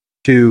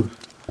To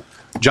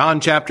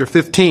John chapter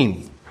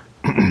 15.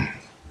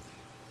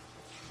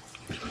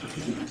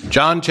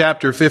 John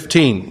chapter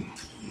 15.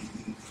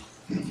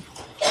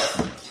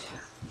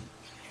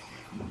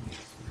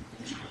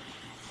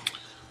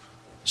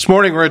 This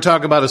morning we're going to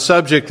talk about a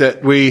subject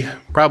that we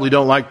probably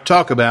don't like to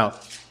talk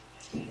about.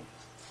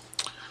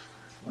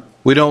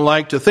 We don't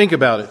like to think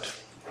about it.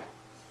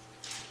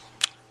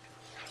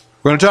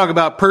 We're going to talk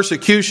about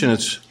persecution.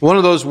 It's one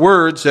of those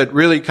words that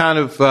really kind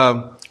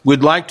of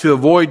we'd like to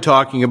avoid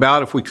talking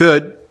about if we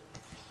could.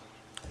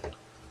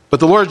 But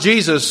the Lord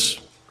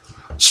Jesus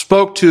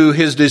spoke to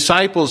his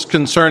disciples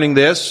concerning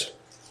this.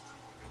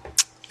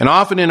 And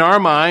often in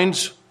our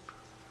minds,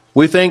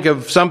 we think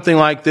of something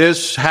like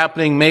this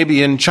happening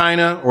maybe in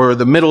China or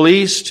the Middle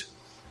East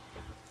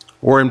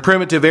or in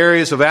primitive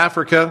areas of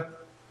Africa.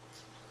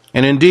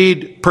 And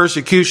indeed,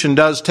 persecution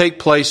does take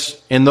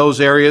place in those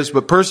areas,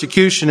 but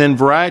persecution in a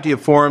variety of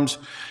forms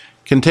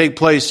can take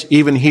place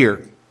even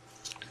here.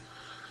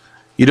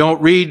 You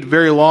don't read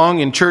very long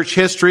in church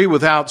history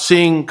without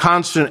seeing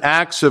constant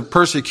acts of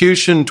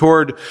persecution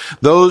toward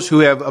those who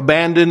have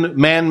abandoned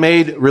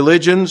man-made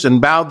religions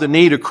and bowed the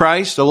knee to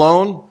Christ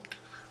alone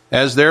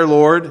as their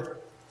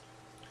Lord.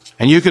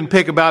 And you can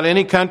pick about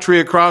any country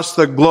across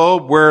the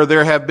globe where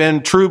there have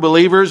been true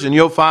believers, and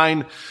you'll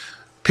find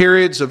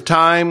periods of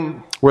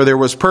time where there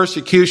was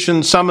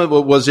persecution. Some of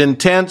it was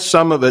intense,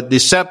 some of it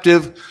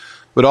deceptive,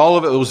 but all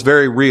of it was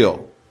very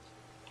real.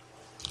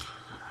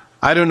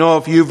 I don't know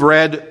if you've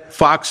read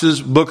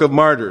Fox's Book of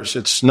Martyrs.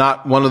 It's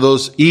not one of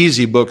those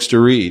easy books to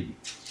read.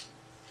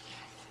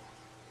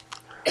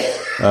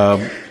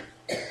 But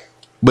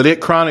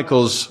it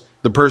chronicles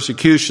the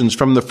persecutions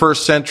from the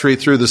 1st century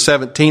through the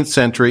 17th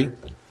century.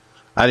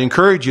 I'd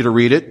encourage you to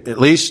read it, at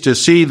least to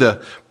see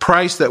the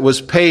price that was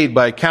paid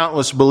by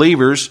countless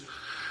believers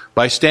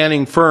by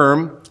standing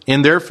firm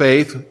in their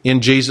faith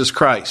in Jesus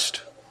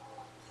Christ.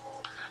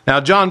 Now,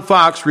 John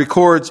Fox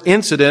records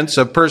incidents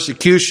of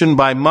persecution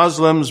by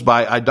Muslims,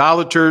 by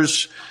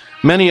idolaters,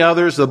 many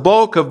others. The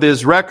bulk of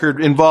this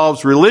record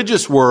involves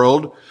religious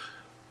world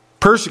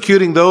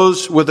persecuting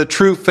those with a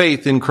true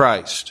faith in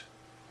Christ.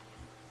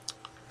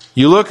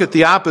 You look at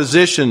the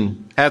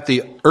opposition at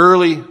the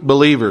early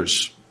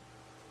believers,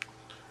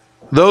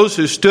 those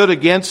who stood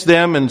against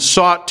them and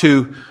sought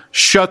to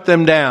shut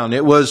them down.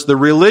 It was the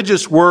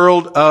religious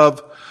world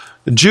of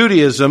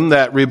Judaism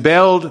that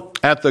rebelled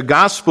at the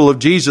gospel of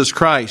Jesus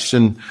Christ.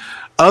 And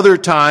other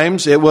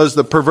times it was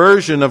the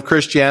perversion of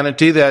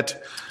Christianity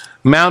that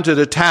mounted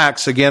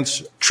attacks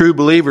against true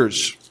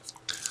believers.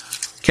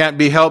 Can't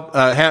be help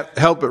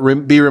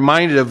but be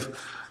reminded of,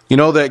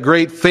 that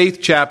great faith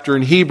chapter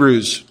in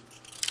Hebrews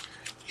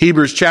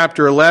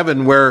chapter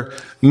 11, where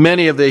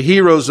many of the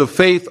heroes of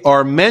faith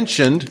are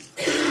mentioned,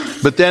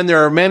 but then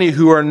there are many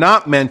who are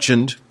not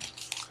mentioned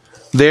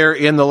there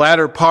in the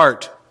latter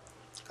part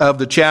of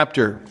the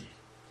chapter.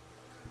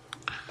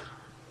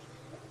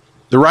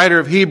 The writer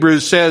of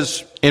Hebrews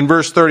says in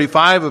verse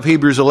 35 of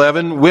Hebrews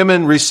 11,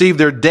 women received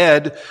their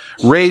dead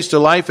raised to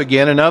life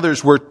again, and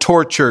others were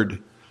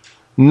tortured,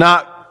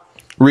 not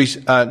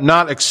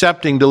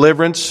accepting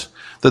deliverance,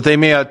 that they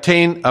may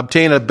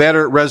obtain a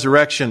better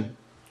resurrection.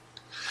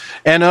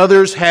 And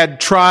others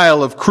had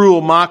trial of cruel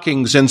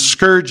mockings and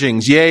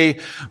scourgings, yea,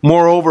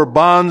 moreover,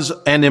 bonds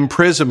and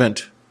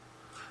imprisonment.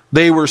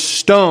 They were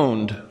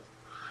stoned.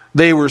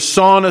 They were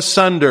sawn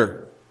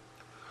asunder,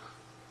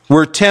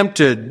 were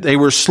tempted. They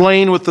were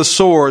slain with the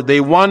sword.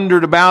 They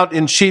wandered about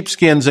in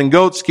sheepskins and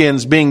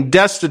goatskins, being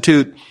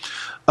destitute,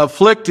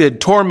 afflicted,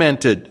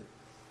 tormented,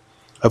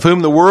 of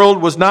whom the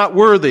world was not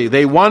worthy.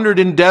 They wandered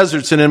in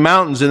deserts and in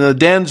mountains, in the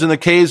dens and the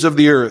caves of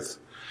the earth.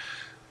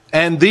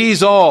 And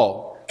these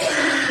all,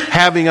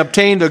 having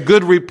obtained a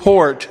good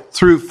report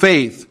through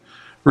faith,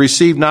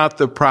 received not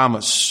the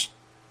promise.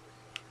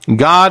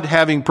 God,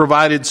 having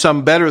provided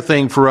some better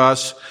thing for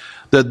us,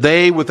 that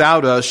they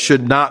without us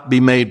should not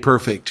be made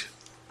perfect.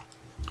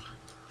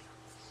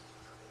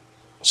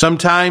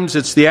 Sometimes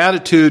it's the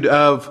attitude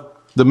of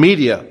the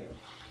media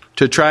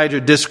to try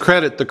to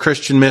discredit the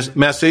Christian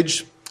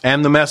message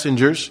and the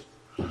messengers.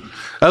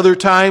 Other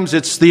times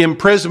it's the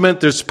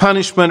imprisonment, there's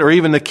punishment, or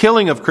even the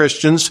killing of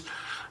Christians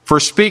for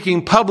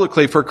speaking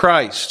publicly for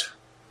Christ.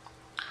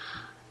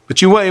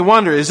 But you may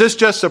wonder, is this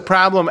just a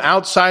problem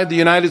outside the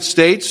United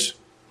States?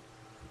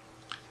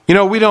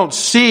 We don't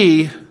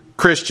see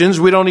Christians,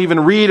 we don't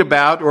even read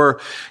about or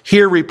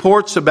hear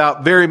reports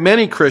about very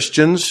many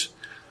Christians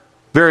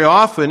very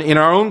often in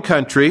our own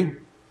country.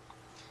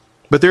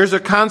 But there's a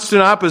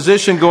constant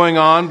opposition going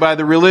on by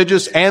the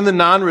religious and the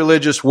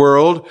non-religious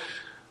world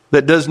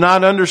that does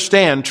not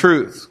understand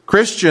truth.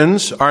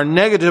 Christians are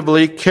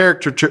negatively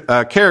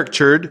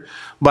caricatured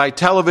by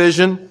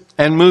television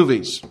and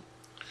movies.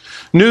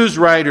 News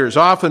writers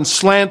often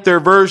slant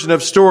their version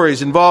of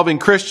stories involving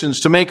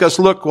Christians to make us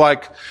look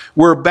like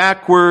we're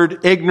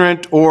backward,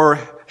 ignorant, or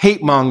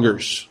hate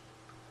mongers.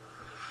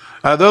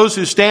 Those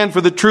who stand for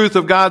the truth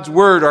of God's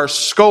word are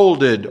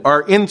scolded,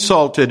 are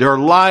insulted, are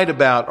lied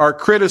about, are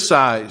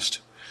criticized.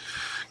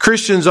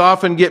 Christians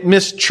often get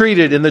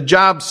mistreated in the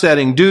job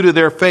setting due to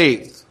their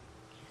faith.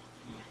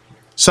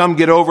 Some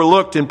get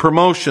overlooked in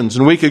promotions,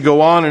 and we could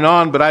go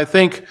on, but I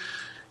think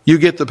you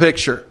get the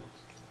picture.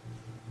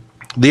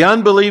 The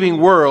unbelieving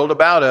world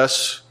about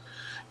us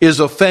is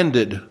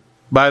offended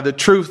by the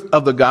truth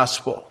of the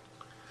gospel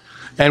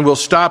and will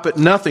stop at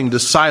nothing to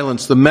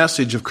silence the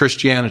message of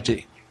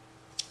Christianity.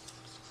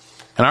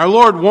 And our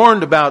Lord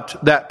warned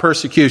about that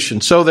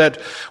persecution so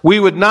that we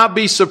would not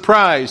be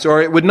surprised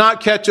or it would not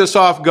catch us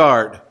off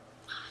guard.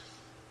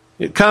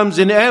 It comes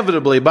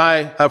inevitably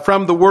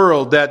from the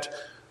world, that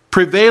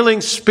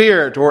prevailing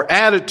spirit or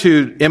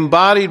attitude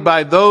embodied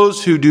by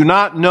those who do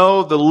not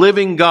know the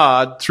living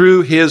God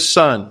through His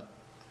Son.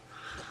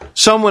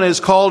 Someone has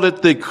called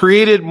it the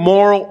created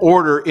moral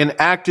order in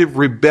active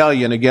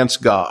rebellion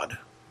against God.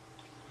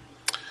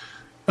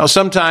 Now,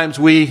 sometimes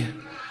we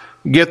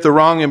get the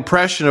wrong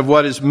impression of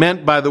what is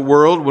meant by the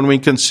world when we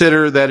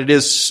consider that it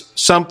is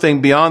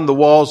something beyond the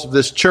walls of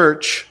this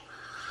church.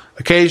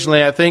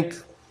 Occasionally, I think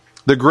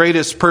the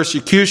greatest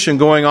persecution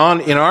going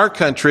on in our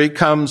country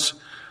comes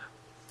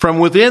from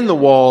within the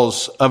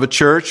walls of a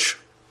church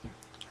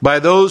by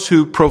those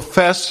who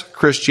profess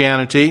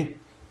Christianity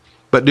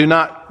but do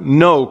not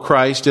know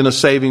Christ in a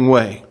saving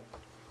way.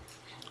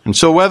 And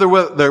so whether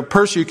the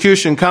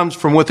persecution comes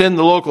from within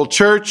the local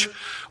church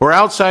or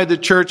outside the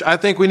church, I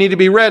think we need to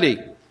be ready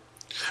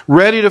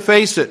to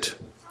face it.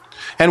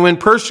 And when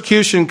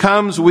persecution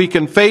comes, we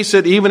can face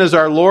it even as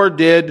our Lord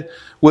did,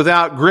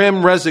 without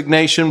grim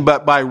resignation,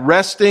 but by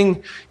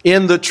resting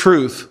in the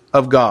truth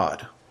of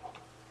God.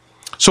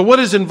 So what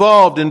is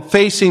involved in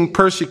facing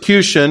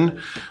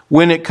persecution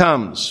when it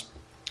comes?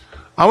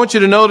 I want you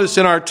to notice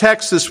in our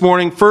text this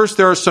morning, first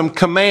there are some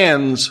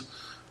commands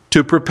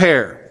to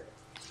prepare.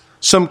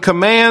 Some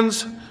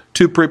commands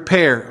to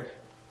prepare.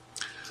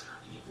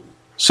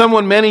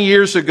 Someone many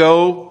years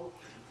ago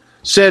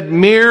said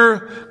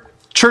mere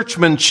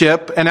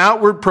churchmanship and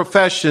outward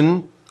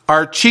profession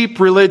are cheap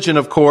religion,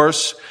 of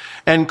course,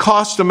 and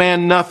cost a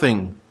man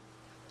nothing.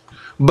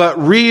 But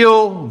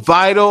real,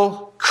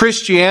 vital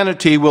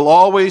Christianity will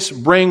always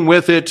bring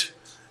with it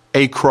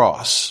a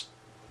cross.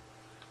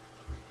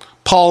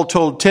 Paul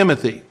told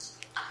Timothy,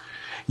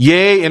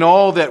 "Yea, and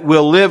all that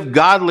will live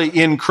godly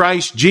in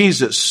Christ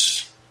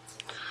Jesus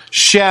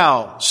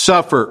shall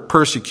suffer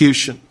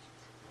persecution."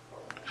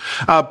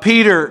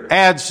 Peter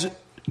adds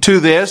to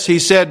this, he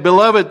said,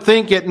 "Beloved,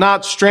 think it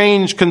not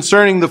strange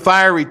concerning the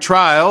fiery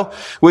trial,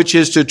 which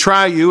is to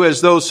try you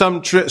as though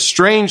some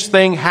strange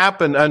thing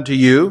happened unto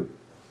you."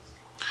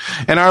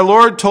 And our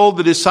Lord told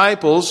the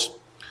disciples,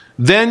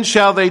 "Then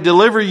shall they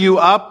deliver you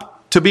up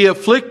to be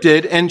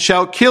afflicted, and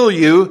shall kill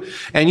you,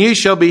 and ye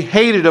shall be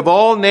hated of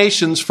all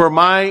nations for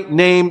my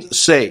name's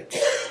sake."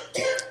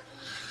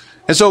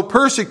 And so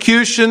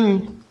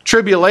persecution,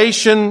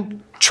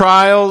 tribulation,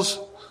 trials,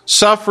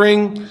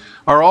 suffering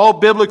are all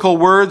biblical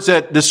words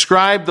that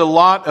describe the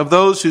lot of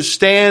those who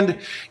stand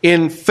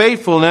in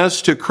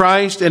faithfulness to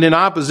Christ and in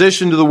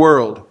opposition to the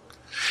world.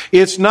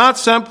 It's not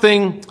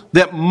something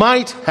that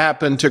might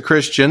happen to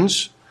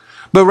Christians,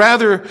 but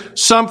rather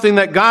something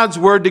that God's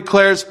Word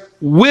declares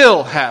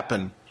will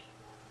happen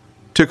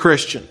to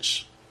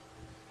Christians.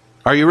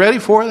 Are you ready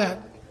for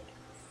that?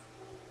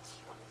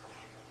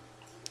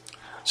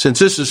 Since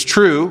this is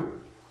true,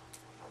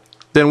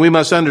 then we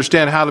must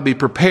understand how to be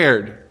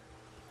prepared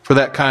for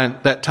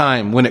that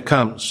time when it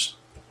comes.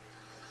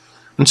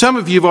 And some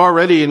of you have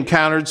already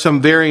encountered some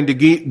varying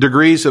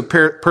degrees of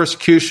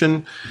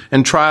persecution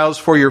and trials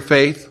for your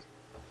faith.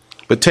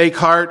 But take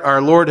heart,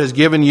 our Lord has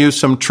given you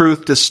some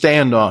truth to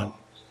stand on.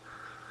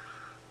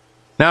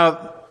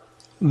 Now,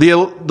 the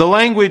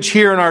language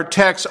here in our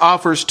text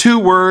offers two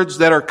words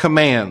that are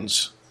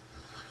commands.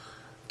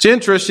 It's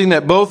interesting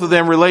that both of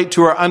them relate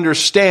to our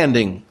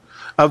understanding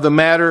of the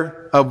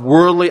matter of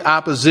worldly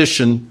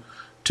opposition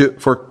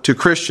to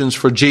Christians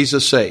for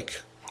Jesus' sake.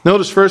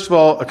 Notice, first of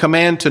all, a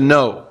command to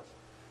know.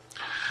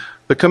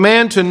 The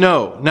command to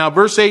know. Now,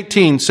 verse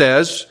 18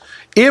 says,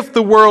 "If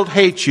the world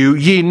hates you,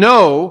 ye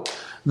know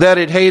that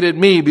it hated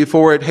me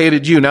before it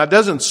hated you." Now, it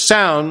doesn't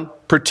sound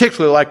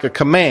particularly like a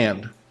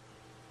command.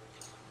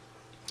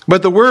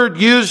 But the word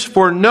used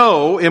for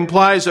know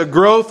implies a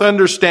growth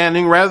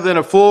understanding rather than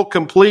a full,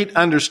 complete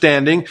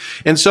understanding.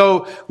 And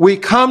so we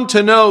come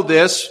to know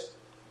this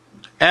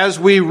as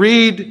we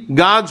read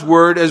God's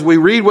Word, as we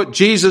read what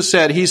Jesus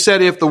said. He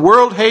said, "If the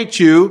world hates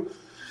you,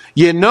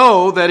 you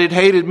know that it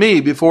hated me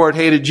before it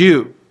hated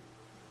you."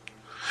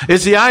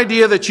 It's the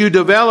idea that you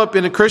develop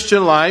in a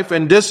Christian life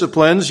and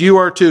disciplines. You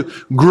are to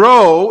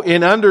grow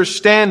in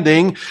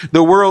understanding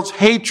the world's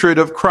hatred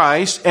of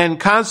Christ and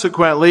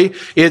consequently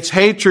its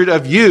hatred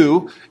of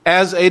you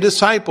as a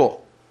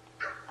disciple.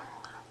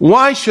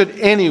 Why should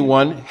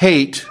anyone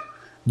hate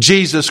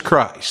Jesus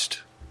Christ?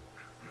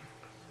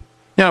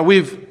 Now,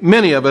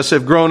 many of us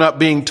have grown up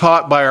being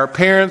taught by our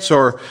parents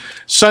or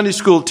Sunday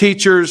school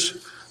teachers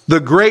the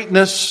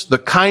greatness, the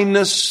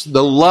kindness,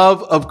 the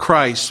love of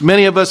Christ.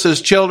 Many of us as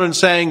children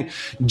saying,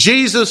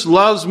 "Jesus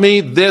loves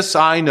me, this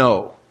I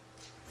know."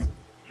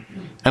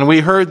 And we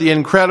heard the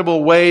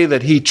incredible way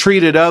that He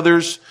treated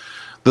others,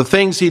 the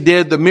things He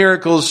did, the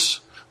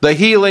miracles the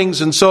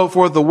healings and so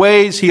forth, the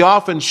ways he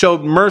often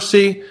showed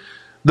mercy,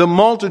 the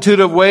multitude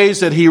of ways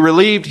that he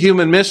relieved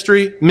human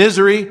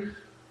misery.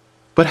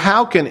 But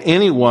how can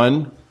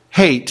anyone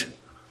hate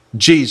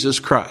Jesus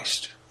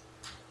Christ?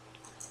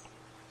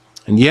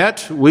 And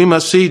yet, we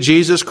must see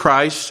Jesus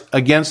Christ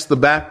against the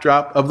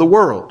backdrop of the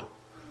world.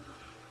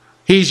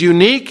 He's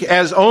unique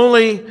as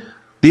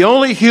the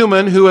only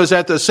human who has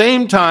at the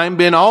same time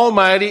been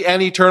Almighty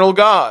and eternal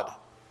God.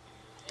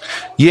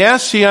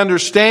 Yes, he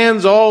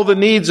understands all the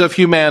needs of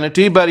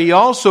humanity, but he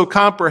also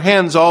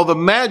comprehends all the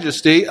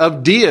majesty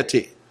of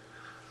deity.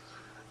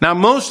 Now,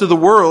 most of the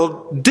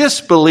world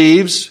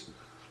disbelieves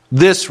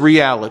this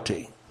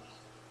reality.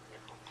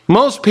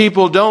 Most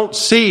people don't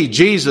see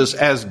Jesus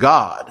as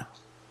God.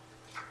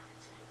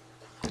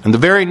 And the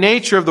very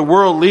nature of the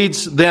world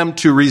leads them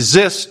to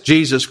resist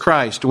Jesus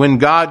Christ. When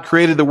God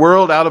created the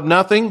world out of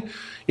nothing,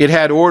 it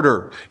had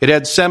order, it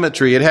had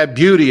symmetry, it had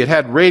beauty, it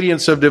had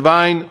radiance of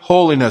divine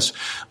holiness.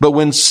 But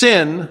when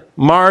sin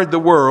marred the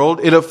world,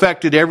 it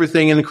affected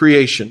everything in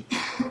creation.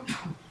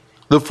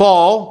 The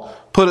fall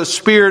put a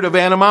spirit of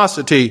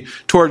animosity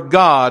toward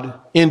God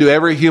into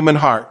every human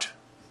heart.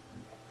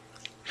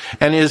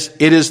 And it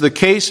is the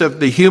case of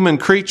the human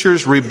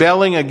creatures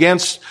rebelling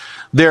against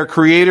their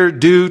Creator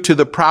due to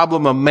the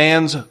problem of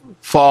man's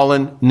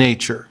fallen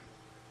nature.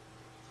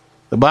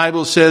 The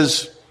Bible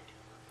says,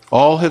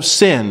 all have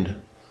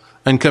sinned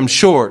and come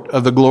short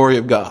of the glory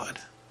of God.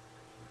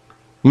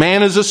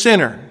 Man is a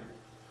sinner.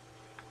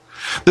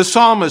 The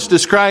psalmist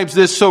describes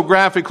this so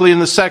graphically in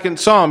the 2nd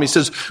Psalm. He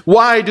says,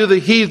 "Why do the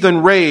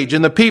heathen rage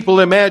and the people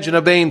imagine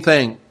a vain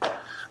thing?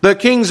 The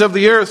kings of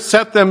the earth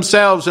set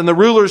themselves, and the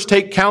rulers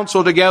take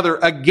counsel together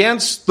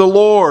against the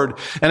Lord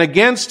and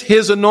against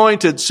his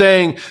anointed,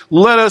 saying,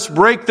 let us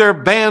break their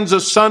bands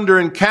asunder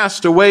and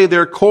cast away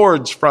their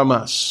cords from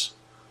us."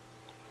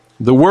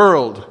 The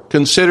world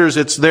considers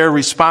it's their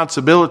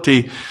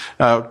responsibility.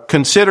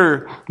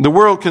 The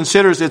world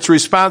considers its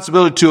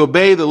responsibility to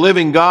obey the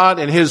living God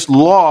and his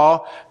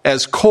law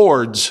as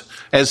cords,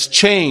 as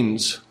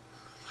chains.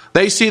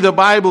 They see the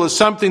Bible as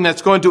something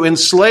that's going to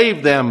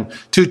enslave them,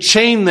 to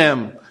chain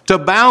them, to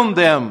bound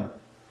them.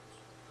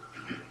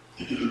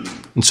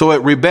 And so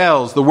it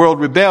rebels. The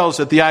world rebels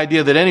at the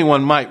idea that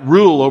anyone might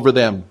rule over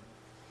them.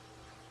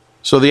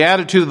 So the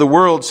attitude of the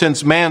world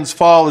since man's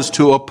fall is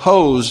to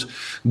oppose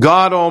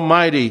God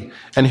Almighty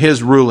and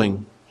his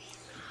ruling.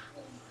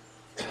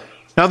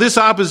 Now, this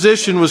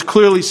opposition was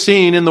clearly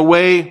seen in the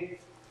way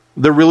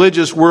the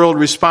religious world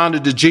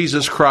responded to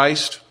Jesus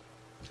Christ.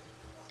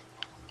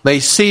 They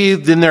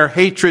seethed in their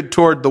hatred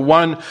toward the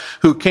one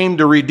who came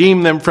to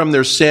redeem them from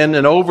their sin.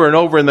 And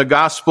over in the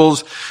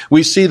Gospels,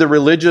 we see the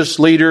religious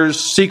leaders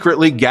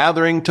secretly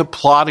gathering to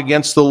plot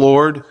against the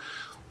Lord.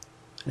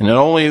 And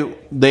only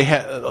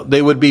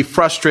they would be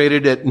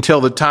frustrated until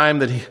the time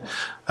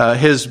that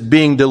his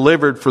being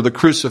delivered for the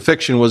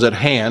crucifixion was at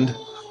hand.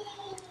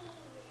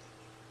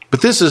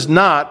 But this is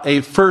not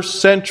a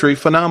first century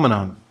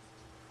phenomenon.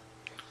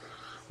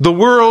 The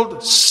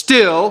world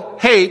still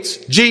hates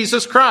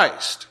Jesus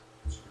Christ.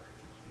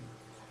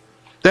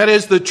 That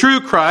is the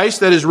true Christ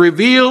that is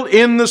revealed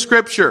in the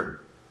Scripture.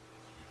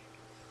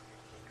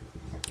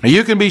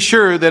 You can be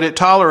sure that it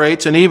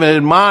tolerates and even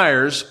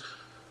admires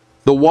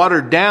the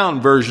watered-down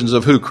versions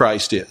of who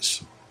Christ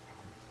is.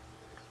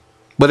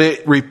 But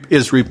it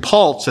is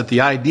repulsed at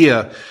the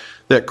idea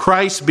that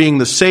Christ being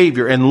the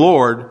Savior and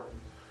Lord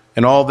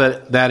and all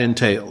that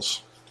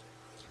entails.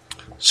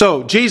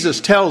 So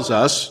Jesus tells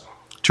us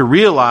to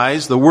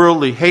realize the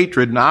worldly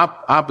hatred and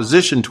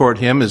opposition toward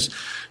him is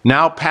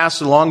now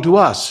passed along to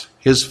us,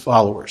 his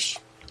followers.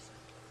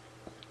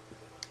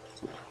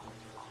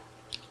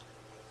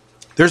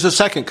 There's a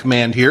second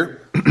command here.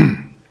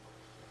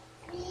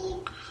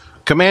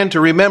 Command to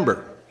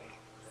remember.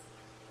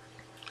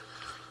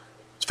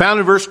 It's found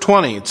in verse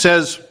 20. It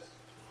says,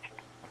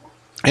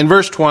 in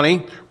verse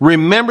 20,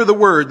 remember the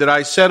word that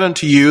I said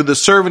unto you, the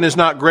servant is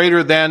not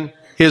greater than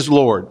his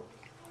Lord.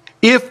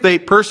 If they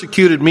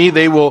persecuted me,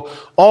 they will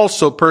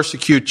also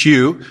persecute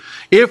you.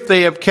 If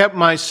they have kept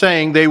my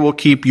saying, they will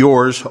keep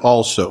yours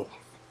also.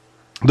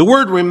 The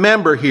word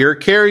remember here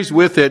carries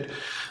with it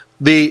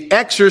the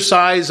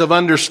exercise of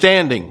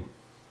understanding.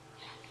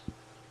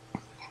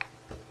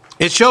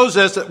 It shows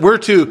us that we're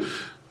to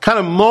kind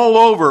of mull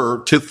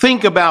over, to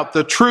think about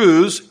the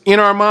truths in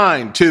our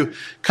mind, to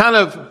kind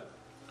of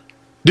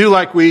do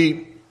like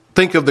we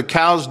think of the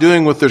cows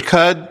doing with their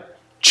cud,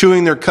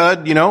 chewing their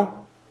cud,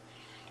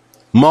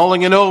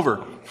 mulling it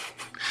over,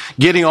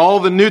 getting all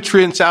the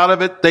nutrients out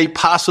of it they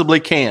possibly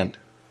can.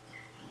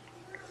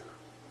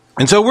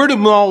 And so we're to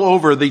mull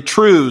over the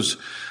truths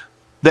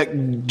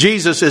that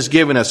Jesus has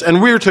given us, and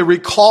we're to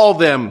recall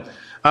them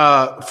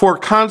for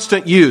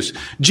constant use.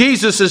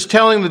 Jesus is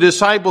telling the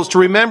disciples to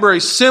remember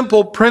a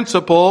simple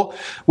principle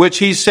which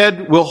he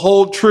said will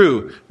hold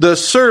true. The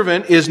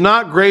servant is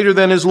not greater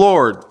than his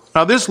Lord.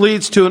 Now this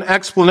leads to an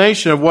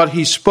explanation of what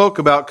he spoke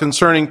about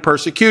concerning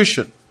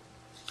persecution.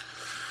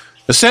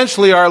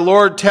 Essentially, our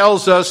Lord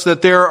tells us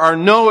that there are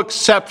no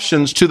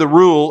exceptions to the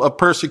rule of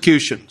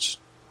persecutions.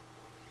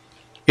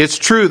 It's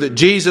true that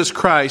Jesus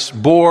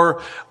Christ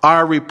bore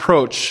our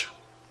reproach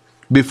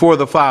before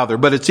the Father,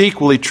 but it's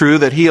equally true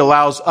that He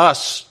allows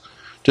us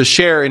to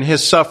share in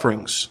His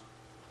sufferings.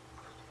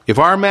 If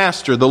our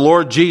Master, the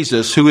Lord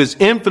Jesus, who is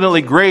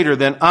infinitely greater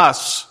than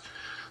us,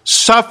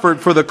 suffered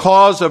for the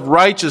cause of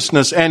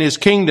righteousness and His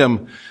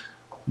kingdom,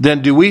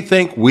 then do we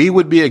think we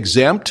would be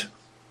exempt?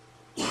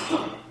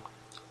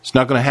 It's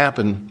not going to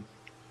happen.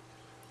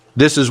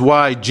 This is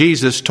why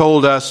Jesus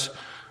told us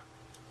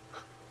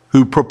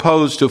who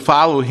proposed to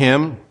follow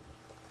Him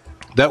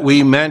that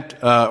we meant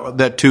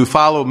that to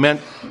follow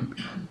meant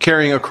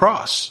carrying a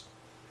cross.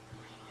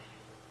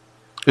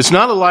 It's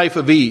not a life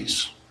of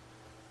ease.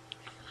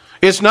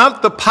 It's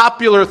not the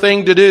popular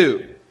thing to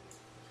do.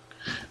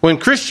 When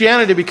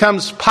Christianity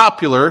becomes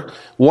popular,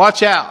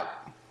 watch out.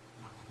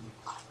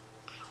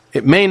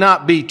 It may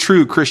not be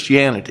true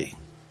Christianity.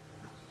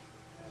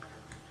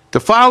 To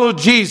follow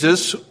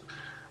Jesus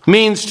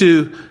means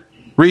to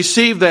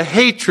receive the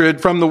hatred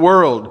from the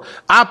world,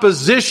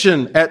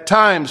 opposition at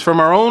times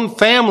from our own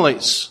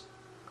families,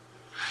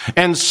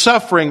 and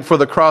suffering for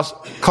the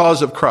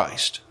cause of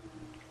Christ.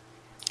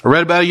 I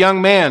read about a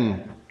young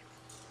man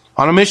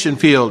on a mission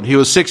field. He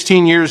was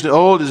 16 years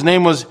old. His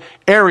name was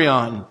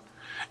Arion.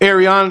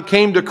 Arion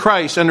came to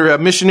Christ under a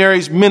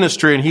missionary's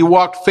ministry, and he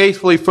walked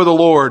faithfully for the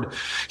Lord.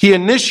 He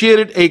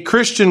initiated a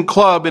Christian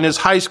club in his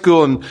high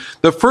school, and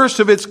the first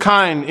of its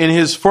kind in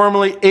his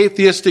formerly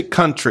atheistic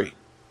country.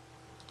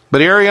 But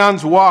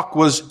Arion's walk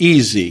was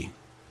easy.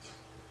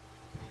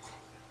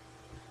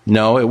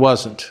 No, it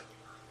wasn't.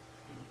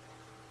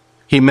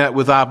 He met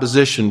with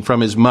opposition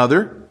from his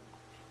mother.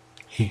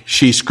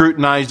 She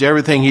scrutinized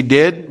everything he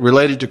did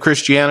related to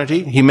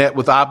Christianity. He met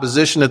with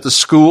opposition at the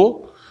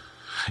school,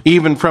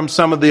 even from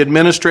some of the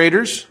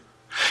administrators.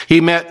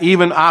 He met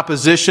even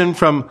opposition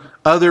from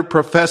other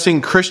professing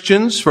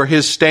Christians for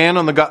his stand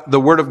on the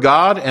Word of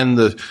God and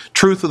the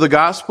truth of the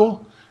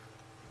gospel.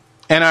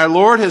 And our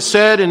Lord has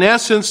said, in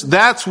essence,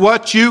 that's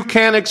what you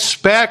can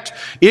expect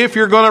if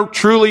you're going to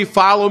truly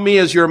follow me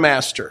as your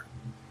master.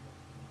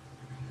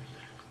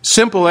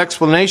 Simple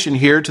explanation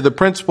here to the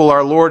principle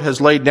our Lord has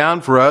laid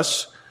down for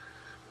us.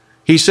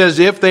 He says,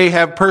 if they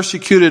have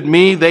persecuted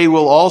me, they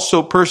will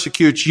also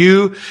persecute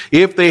you.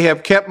 If they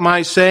have kept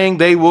my saying,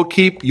 they will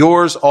keep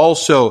yours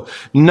also.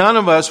 None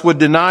of us would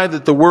deny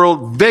that the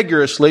world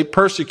vigorously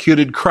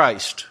persecuted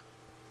Christ.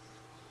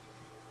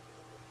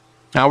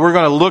 Now, we're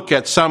going to look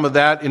at some of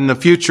that in the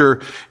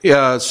future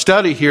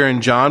study here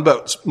in John,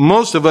 but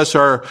most of us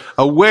are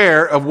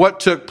aware of what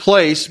took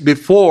place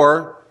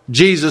before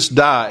Jesus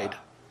died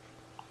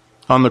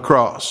on the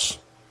cross.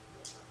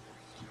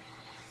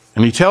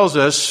 And He tells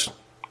us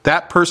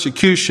that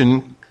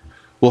persecution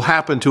will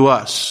happen to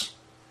us.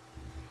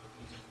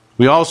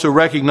 We also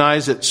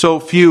recognize that so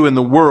few in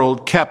the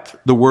world kept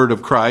the word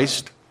of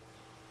Christ.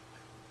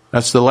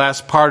 That's the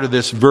last part of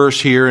this verse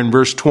here in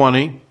verse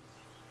 20.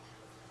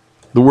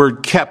 The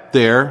word kept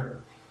there.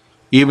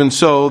 Even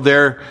so,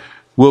 there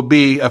will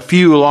be a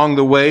few along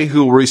the way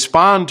who will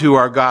respond to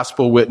our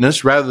gospel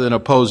witness rather than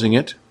opposing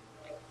it.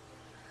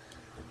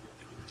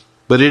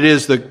 But it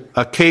is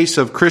a case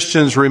of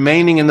Christians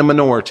remaining in the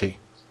minority.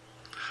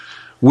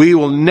 We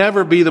will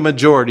never be the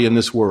majority in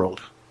this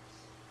world.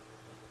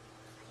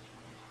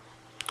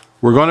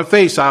 We're going to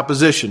face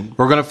opposition.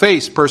 We're going to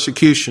face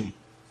persecution.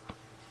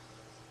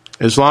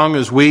 As long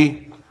as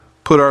we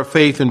put our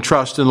faith and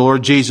trust in the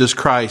Lord Jesus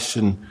Christ.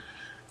 And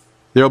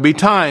there will be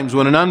times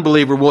when an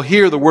unbeliever will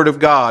hear the word of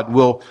God,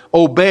 will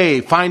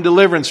obey, find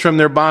deliverance from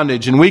their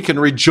bondage, and we can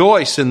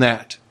rejoice in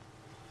that.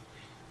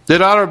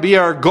 That ought to be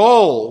our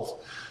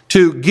goal,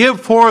 to give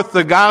forth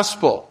the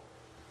gospel.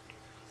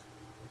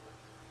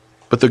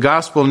 But the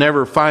gospel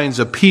never finds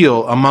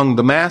appeal among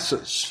the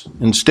masses.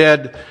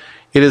 Instead,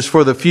 it is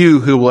for the few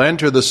who will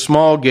enter the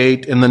small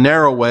gate in the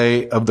narrow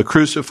way of the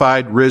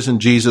crucified, risen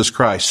Jesus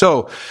Christ.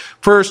 So,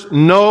 first,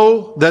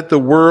 know that the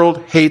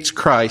world hates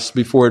Christ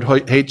before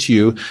it hates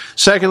you.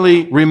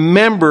 Secondly,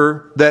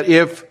 remember that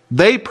if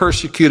they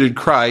persecuted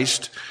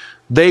Christ,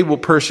 they will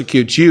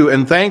persecute you.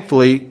 And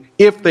thankfully,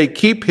 if they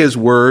keep His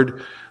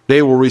word,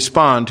 they will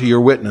respond to your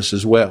witness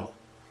as well.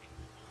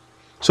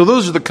 So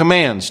those are the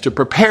commands to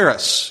prepare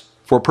us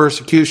for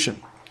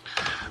persecution.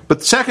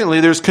 But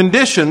secondly, there's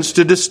conditions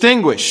to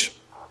distinguish.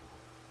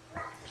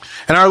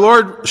 And our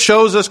Lord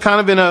shows us kind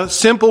of in a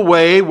simple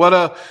way what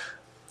a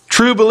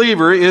true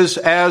believer is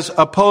as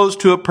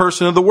opposed to a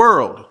person of the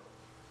world.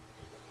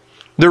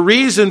 The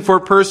reason for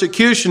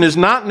persecution is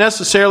not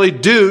necessarily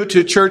due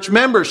to church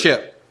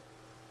membership.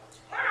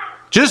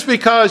 Just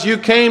because you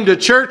came to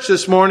church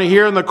this morning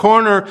here in the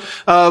corner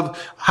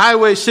of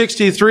Highway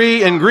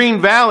 63 and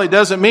Green Valley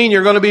doesn't mean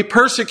you're going to be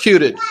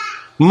persecuted.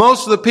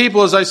 Most of the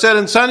people, as I said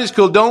in Sunday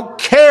school, don't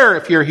care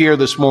if you're here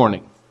this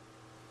morning.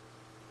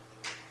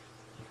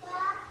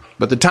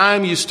 But the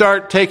time you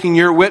start taking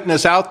your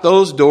witness out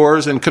those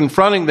doors and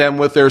confronting them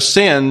with their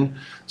sin,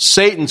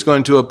 Satan's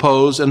going to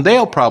oppose, and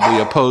they'll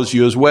probably oppose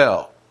you as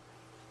well.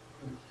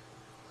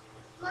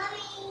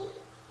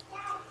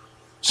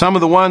 Some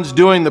of the ones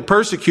doing the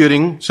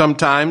persecuting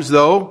sometimes,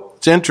 though,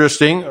 it's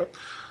interesting,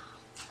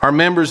 are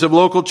members of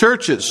local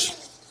churches.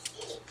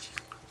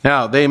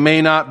 Now, they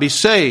may not be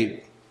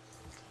saved.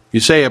 You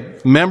say a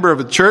member of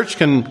a church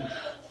can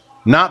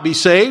not be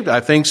saved? I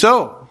think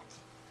so.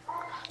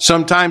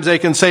 Sometimes they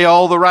can say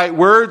all the right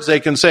words. They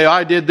can say,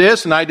 I did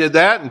this and I did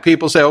that. And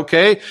people say,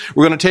 okay,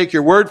 we're going to take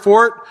your word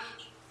for it.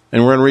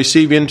 And we're going to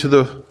receive you into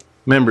the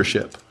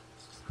membership.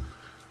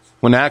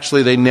 When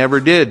actually they never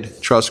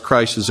did trust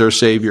Christ as their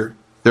Savior.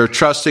 They're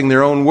trusting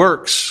their own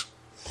works.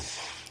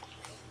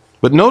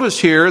 But notice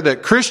here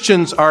that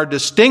Christians are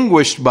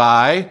distinguished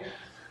by,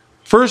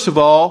 first of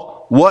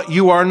all, what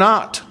you are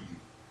not.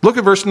 Look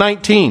at verse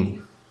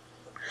 19.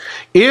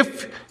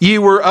 If ye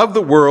were of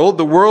the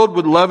world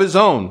would love his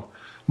own.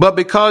 But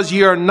because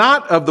ye are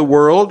not of the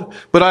world,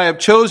 but I have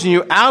chosen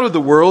you out of the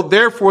world,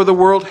 therefore the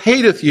world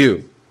hateth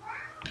you.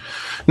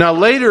 Now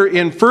later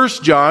in 1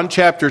 John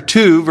chapter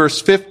 2,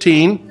 verse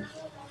 15,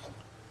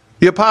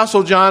 the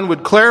Apostle John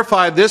would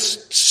clarify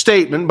this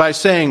statement by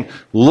saying,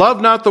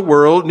 love not the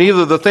world,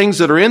 neither the things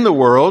that are in the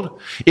world.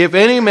 If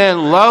any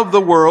man love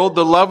the world,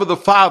 the love of the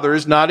Father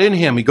is not in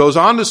him. He goes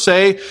on to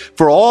say,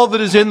 for all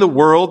that is in the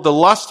world, the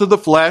lust of the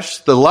flesh,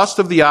 the lust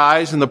of the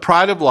eyes, and the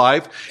pride of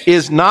life,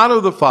 is not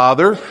of the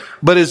Father,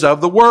 but is of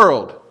the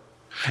world.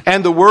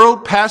 And the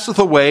world passeth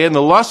away, and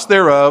the lust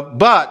thereof,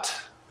 but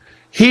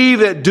he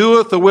that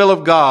doeth the will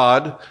of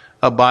God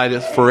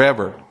abideth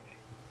forever.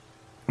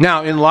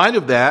 Now, in light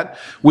of that,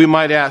 we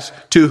might ask,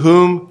 to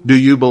whom do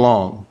you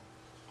belong?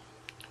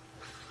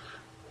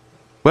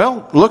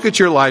 Well, look at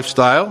your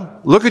lifestyle.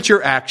 Look at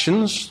your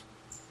actions.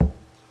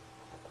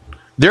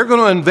 They're going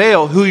to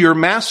unveil who your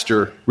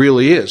master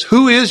really is.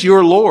 Who is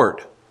your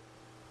Lord?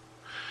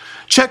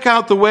 Check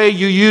out the way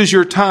you use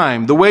your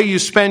time, the way you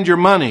spend your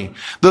money,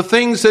 the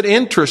things that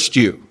interest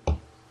you.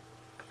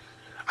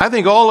 I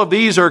think all of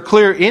these are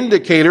clear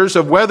indicators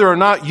of whether or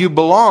not you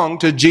belong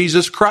to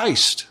Jesus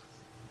Christ.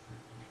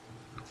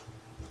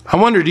 I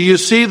wonder, do you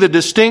see the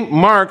distinct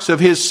marks of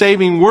his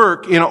saving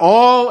work in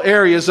all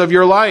areas of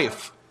your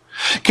life?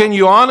 Can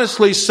you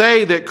honestly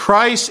say that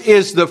Christ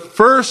is the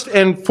first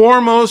and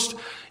foremost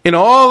in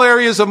all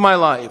areas of my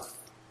life?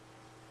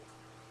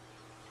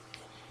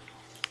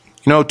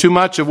 You know, too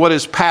much of what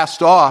is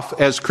passed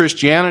off as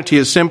Christianity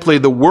is simply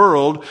the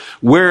world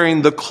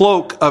wearing the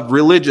cloak of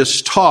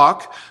religious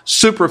talk,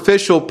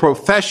 superficial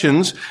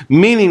professions,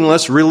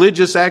 meaningless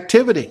religious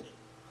activity.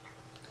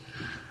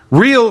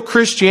 Real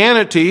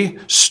Christianity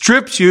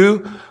strips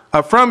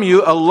from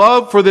you a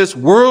love for this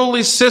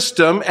worldly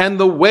system and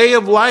the way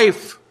of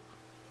life.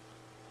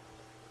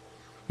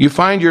 You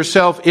find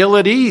yourself ill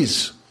at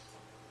ease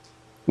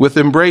with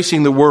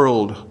embracing the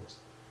world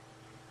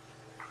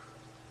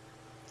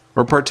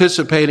or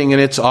participating in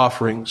its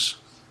offerings.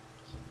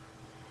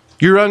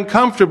 You're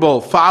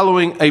uncomfortable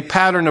following a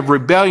pattern of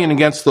rebellion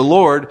against the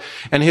Lord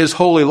and his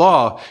holy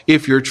law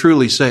if you're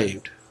truly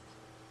saved.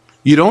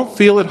 You don't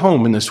feel at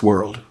home in this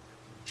world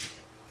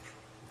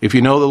if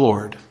you know the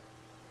Lord.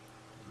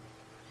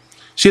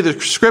 See,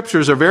 the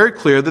scriptures are very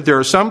clear that there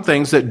are some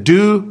things that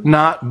do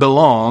not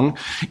belong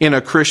in a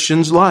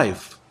Christian's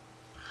life.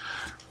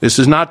 This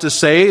is not to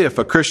say if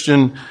a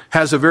Christian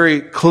has a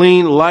very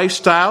clean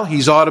lifestyle,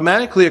 he's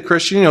automatically a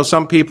Christian. You know,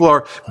 some people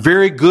are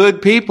very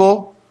good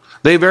people.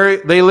 They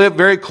live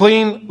very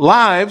clean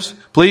lives.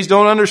 Please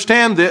don't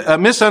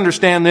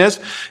misunderstand this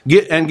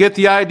and get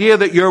the idea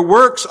that your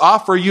works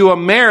offer you a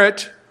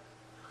merit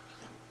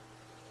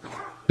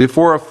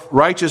before a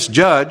righteous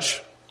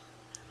judge.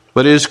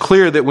 But it is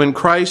clear that when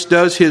Christ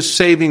does his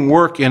saving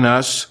work in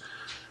us,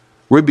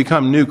 we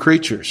become new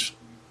creatures.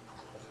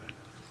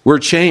 We're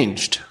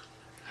changed.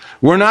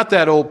 We're not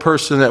that old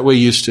person that we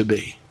used to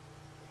be.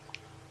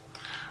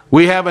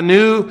 We have a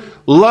new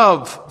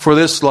love for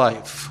this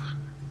life.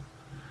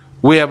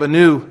 We have a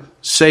new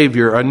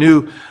Savior, a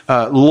new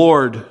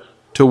Lord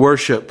to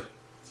worship.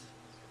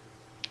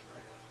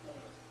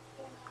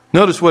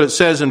 Notice what it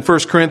says in 1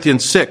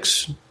 Corinthians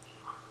 6.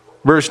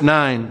 Verse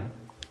 9,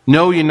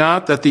 know ye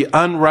not that the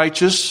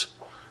unrighteous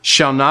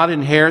shall not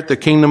inherit the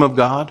kingdom of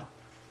God?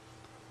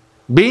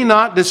 Be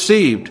not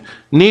deceived,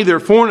 neither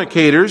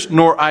fornicators,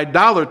 nor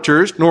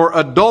idolaters, nor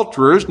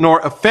adulterers, nor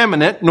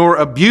effeminate, nor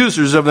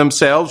abusers of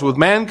themselves with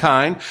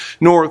mankind,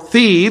 nor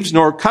thieves,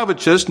 nor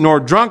covetous, nor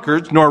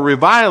drunkards, nor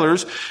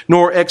revilers,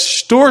 nor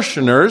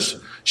extortioners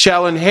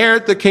shall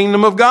inherit the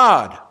kingdom of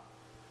God.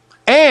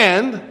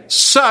 And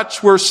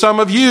such were some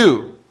of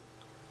you.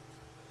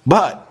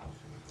 But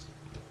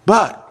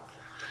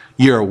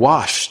ye are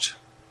washed,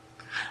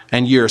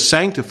 and ye are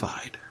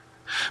sanctified,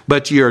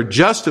 but ye are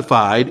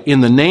justified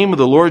in the name of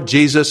the Lord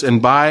Jesus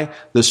and by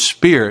the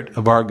Spirit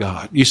of our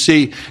God. You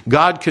see,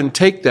 God can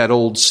take that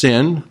old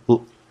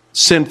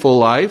sinful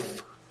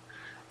life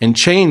and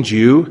change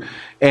you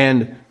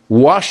and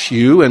wash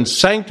you and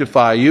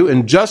sanctify you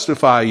and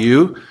justify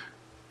you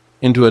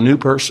into a new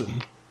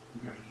person.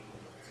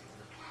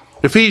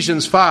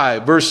 Ephesians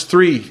 5, verse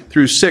 3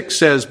 through 6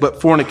 says, but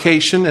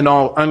fornication and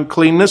all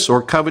uncleanness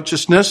or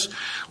covetousness,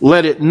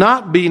 let it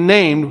not be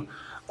named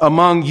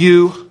among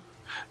you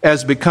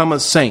as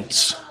becometh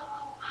saints.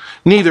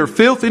 neither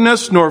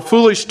filthiness, nor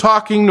foolish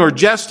talking, nor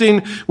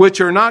jesting,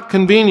 which are not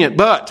convenient,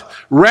 but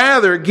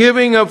rather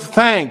giving of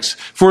thanks.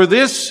 For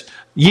this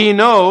ye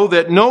know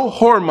that no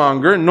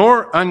whoremonger,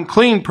 nor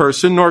unclean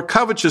person, nor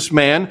covetous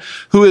man,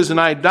 who is an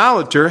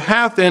idolater,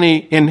 hath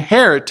any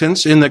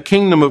inheritance in the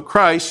kingdom of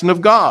Christ and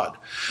of God.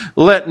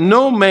 Let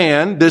no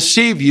man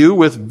deceive you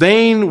with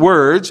vain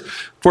words,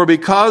 for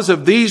because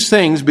of these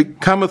things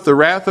cometh the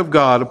wrath of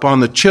God upon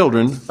the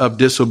children of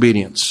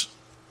disobedience.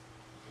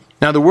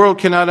 Now, the world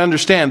cannot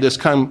understand this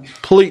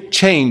complete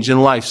change in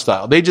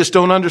lifestyle. They just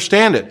don't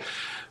understand it.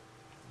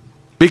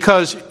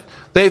 Because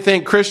they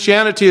think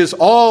Christianity is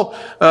all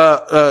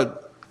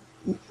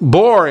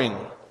boring.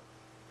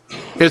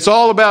 It's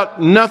all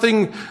about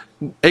nothing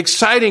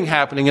exciting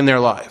happening in their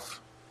life.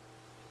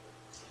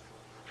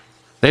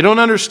 They don't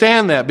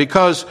understand that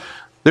because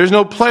there's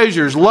no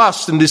pleasures,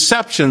 lusts, and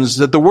deceptions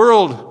that the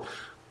world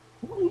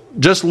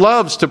just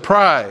loves to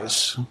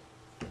prize.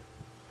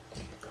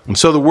 And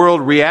so the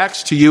world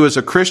reacts to you as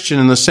a Christian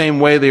in the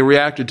same way they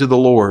reacted to the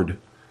Lord.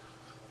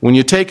 When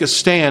you take a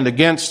stand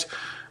against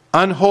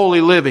unholy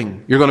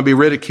living, you're going to be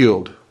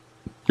ridiculed.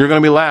 You're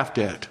going to be laughed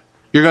at.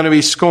 You're going to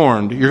be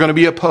scorned. You're going to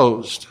be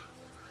opposed.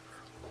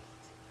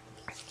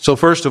 So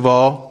first of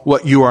all,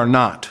 what you are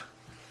not.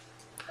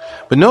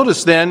 But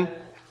notice then,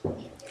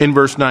 in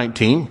verse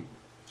 19,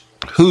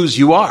 whose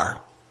you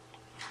are.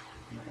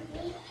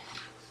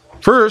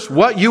 First,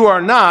 what you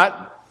are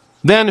not,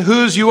 then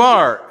whose you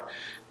are.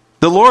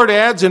 The Lord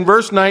adds in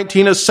verse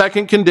 19 a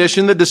second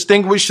condition that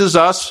distinguishes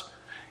us,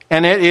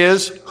 and it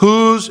is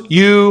whose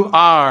you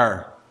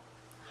are.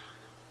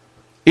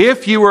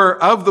 If you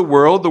were of the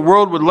world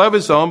would love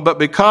his own, but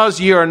because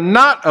ye are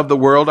not of the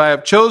world, I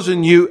have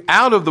chosen you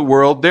out of the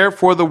world,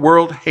 therefore the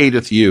world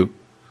hateth you.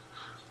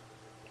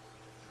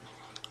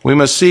 We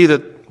must see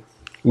that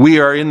we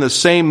are in the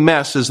same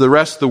mess as the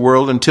rest of the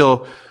world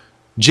until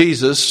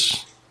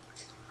Jesus,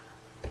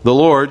 the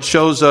Lord,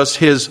 shows us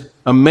his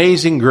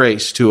amazing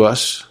grace to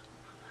us.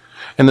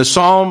 And the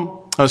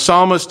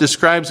psalmist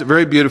describes it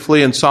very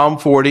beautifully in Psalm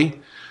 40,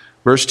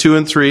 verse 2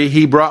 and 3.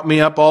 He brought me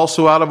up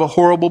also out of a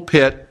horrible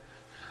pit,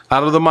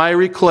 out of the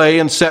miry clay,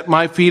 and set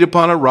my feet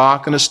upon a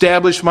rock, and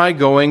established my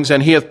goings,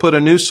 and he hath put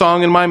a new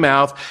song in my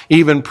mouth,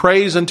 even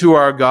praise unto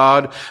our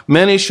God.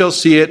 Many shall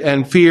see it,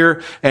 and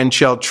fear, and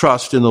shall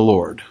trust in the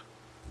Lord.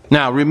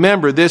 Now,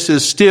 remember, this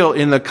is still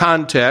in the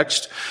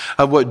context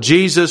of what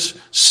Jesus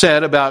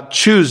said about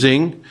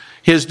choosing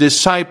his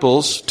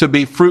disciples to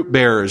be fruit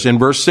bearers. In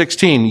verse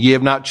 16, ye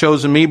have not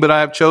chosen me, but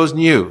I have chosen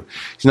you.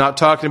 He's not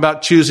talking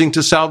about choosing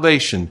to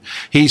salvation.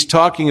 He's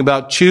talking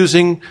about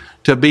choosing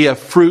to be a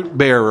fruit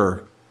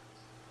bearer.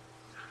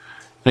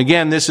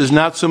 Again, this is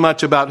not so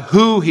much about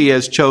who he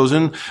has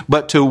chosen,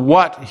 but to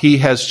what he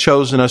has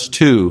chosen us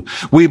to.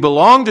 We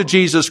belong to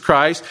Jesus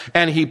Christ,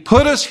 and he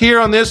put us here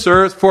on this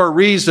earth for a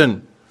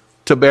reason,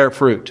 to bear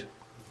fruit.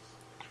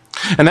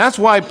 And that's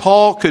why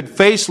Paul could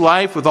face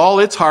life with all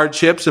its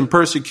hardships and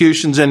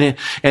persecutions, and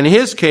in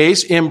his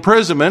case,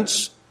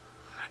 imprisonments.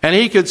 And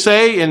he could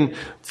say in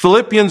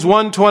Philippians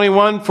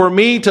 1:21, for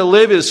me to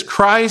live is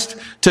Christ,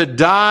 to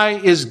die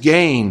is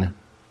gain.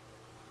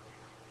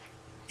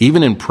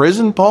 Even in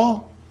prison,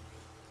 Paul?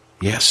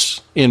 Yes,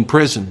 in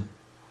prison.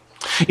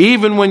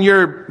 Even when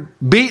you're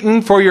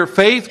beaten for your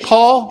faith,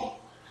 Paul?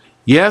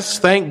 Yes,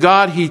 thank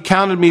God he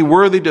counted me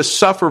worthy to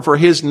suffer for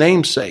his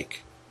name's sake.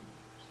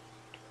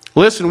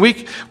 Listen,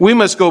 we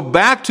must go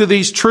back to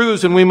these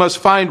truths, and we must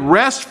find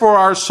rest for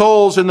our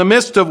souls in the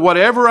midst of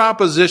whatever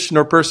opposition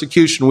or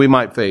persecution we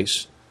might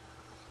face.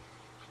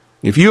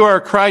 If you are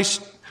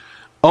Christ's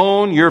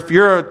own, if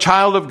you're a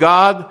child of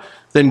God,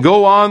 then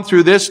go on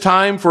through this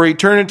time for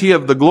eternity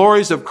of the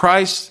glories of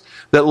Christ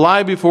that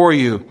lie before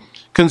you.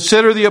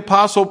 Consider the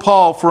Apostle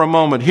Paul for a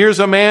moment. Here's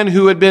a man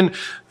who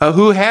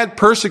had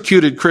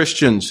persecuted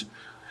Christians,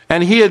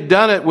 and he had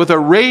done it with a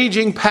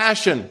raging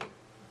passion.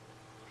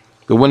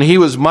 But when he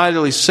was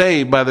mightily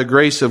saved by the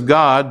grace of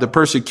God, the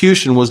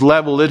persecution was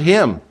leveled at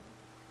him.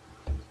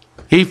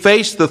 He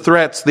faced the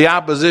threats, the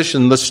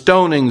opposition, the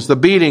stonings, the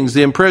beatings,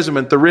 the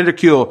imprisonment, the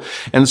ridicule,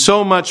 and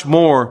so much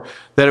more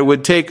that it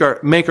would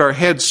make our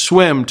heads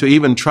swim to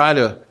even try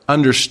to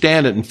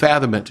understand it and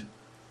fathom it.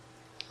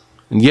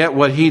 And yet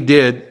what he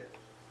did,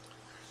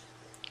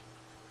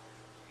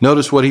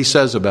 notice what he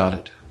says about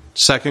it.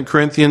 2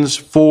 Corinthians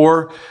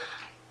 4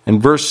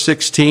 and verse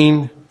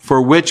 16, for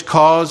which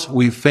cause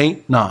we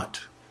faint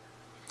not.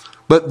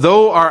 But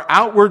though our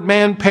outward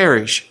man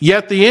perish,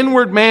 yet the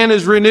inward man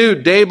is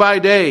renewed day by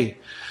day.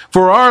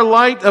 For our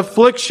light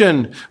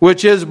affliction,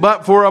 which is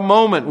but for a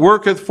moment,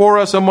 worketh for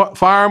us a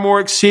far more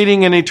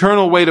exceeding and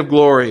eternal weight of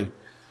glory.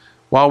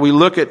 While we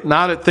look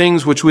not at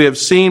things which we have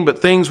seen,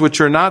 but things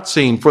which are not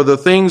seen. For the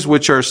things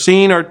which are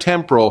seen are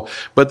temporal,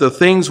 but the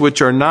things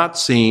which are not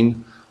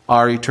seen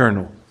are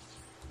eternal.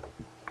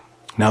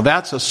 Now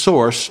that's a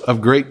source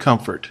of great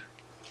comfort.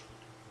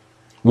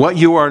 What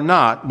you are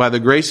not by the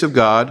grace of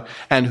God,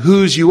 and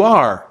whose you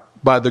are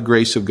by the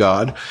grace of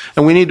God.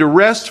 And we need to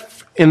rest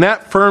in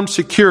that firm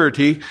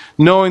security,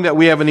 knowing that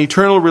we have an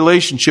eternal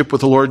relationship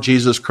with the Lord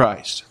Jesus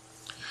Christ.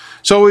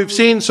 So we've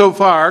seen so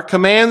far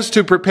commands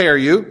to prepare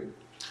you,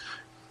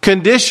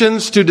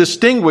 conditions to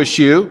distinguish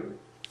you,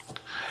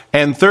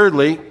 and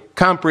thirdly,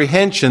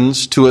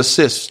 comprehensions to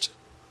assist.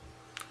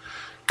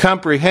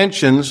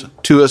 Comprehensions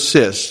to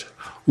assist.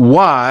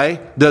 Why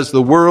does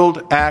the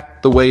world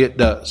act the way it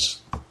does?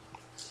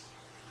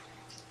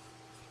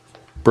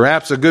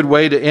 Perhaps a good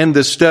way to end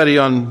this study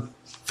on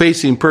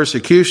facing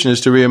persecution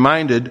is to be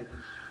reminded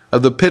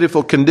of the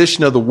pitiful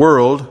condition of the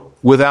world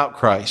without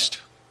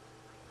Christ.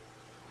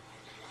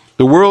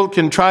 The world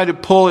can try to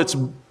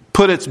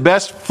put its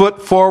best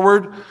foot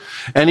forward,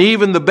 and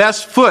even the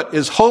best foot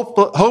is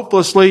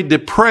hopelessly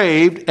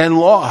depraved and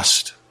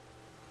lost.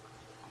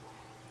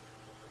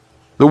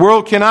 The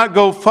world cannot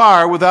go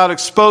far without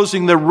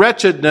exposing the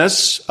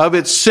wretchedness of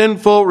its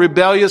sinful,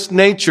 rebellious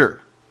nature.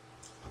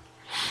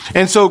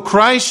 And so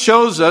Christ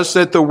shows us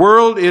that the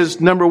world is,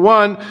 number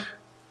one,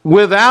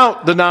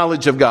 without the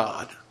knowledge of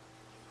God.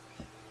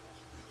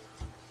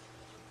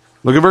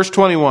 Look at verse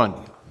 21.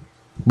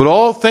 But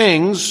all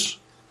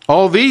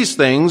these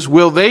things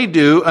will they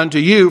do unto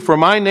you for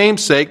my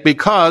name's sake,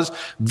 because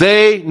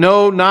they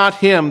know not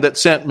him that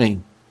sent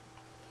me.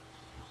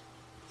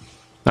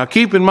 Now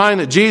keep in mind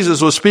that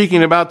Jesus was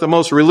speaking about the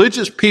most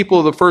religious people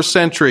of the first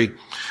century.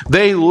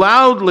 They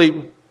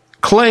loudly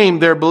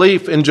claimed their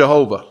belief in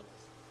Jehovah.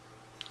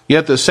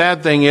 Yet the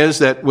sad thing is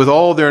that with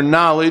all their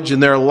knowledge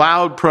and their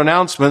loud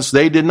pronouncements,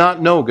 they did not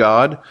know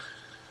God,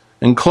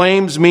 and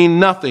claims mean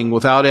nothing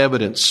without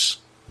evidence.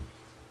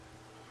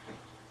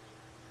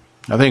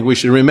 I think we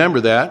should remember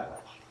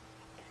that.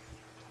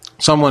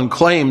 Someone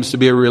claims to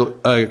be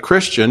a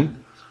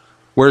Christian.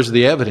 Where's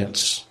the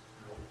evidence?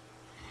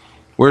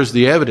 Where's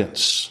the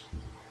evidence?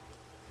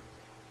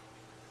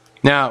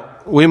 Now,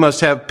 we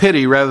must have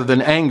pity rather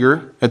than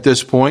anger at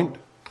this point.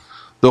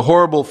 The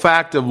horrible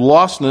fact of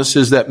lostness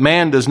is that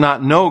man does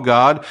not know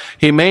God.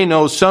 He may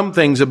know some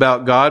things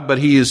about God, but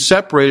he is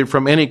separated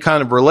from any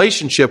kind of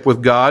relationship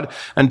with God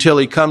until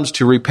he comes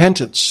to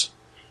repentance.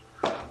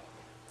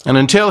 And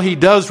until he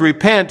does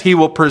repent, he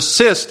will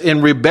persist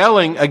in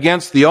rebelling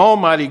against the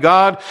Almighty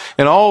God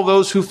and all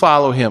those who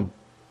follow him.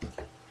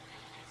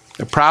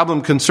 The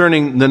problem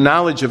concerning the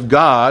knowledge of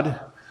God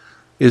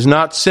is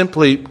not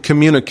simply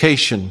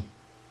communication.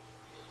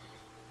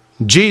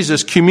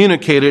 Jesus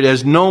communicated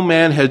as no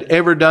man had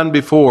ever done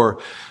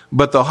before,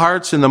 but the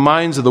hearts and the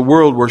minds of the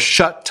world were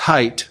shut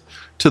tight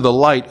to the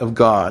light of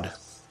God.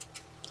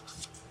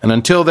 And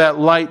until that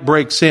light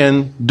breaks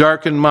in,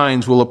 darkened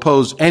minds will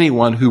oppose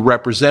anyone who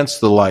represents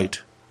the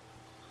light.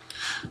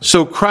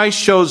 So Christ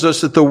shows us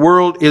that the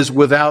world is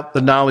without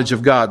the knowledge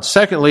of God.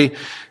 Secondly,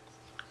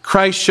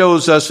 Christ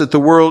shows us that the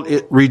world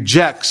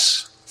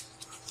rejects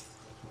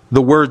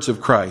the words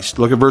of Christ.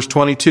 Look at verse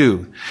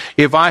 22.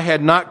 If I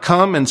had not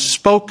come and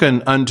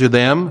spoken unto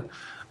them,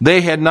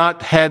 they had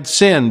not had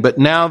sin, but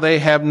now they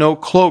have no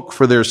cloak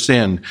for their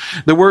sin.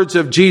 The words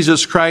of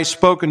Jesus Christ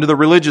spoken to the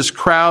religious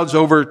crowds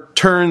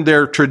overturned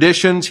their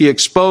traditions. He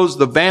exposed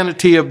the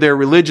vanity of their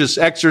religious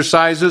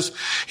exercises.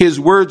 His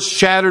words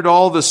shattered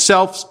all the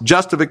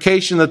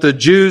self-justification that the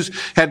Jews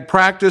had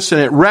practiced,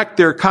 and it wrecked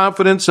their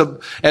confidence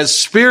as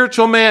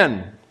spiritual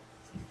men.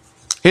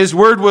 His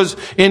word was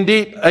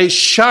indeed a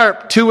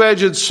sharp,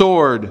 two-edged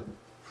sword.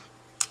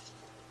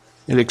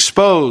 It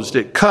exposed,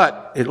 it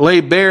cut, it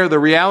laid bare the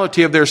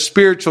reality of their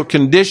spiritual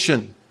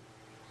condition.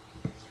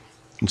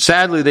 And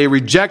sadly, they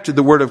rejected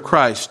the word of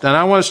Christ. And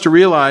I want us to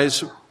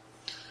realize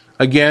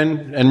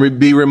again and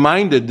be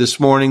reminded this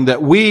morning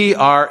that we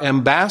are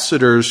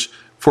ambassadors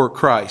for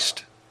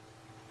Christ.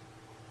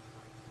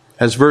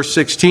 As verse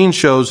 16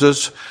 shows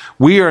us,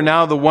 we are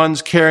now the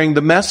ones carrying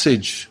the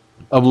message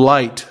of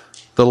light,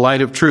 the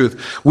light of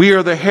truth. We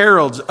are the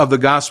heralds of the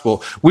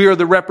gospel. We are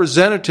the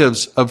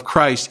representatives of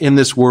Christ in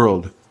this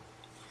world.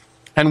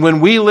 And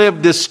when we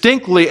live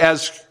distinctly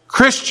as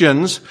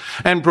Christians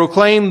and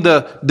proclaim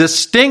the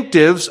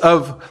distinctives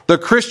of the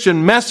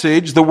Christian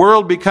message, the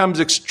world becomes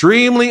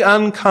extremely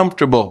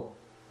uncomfortable.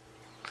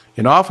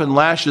 It often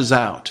lashes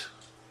out.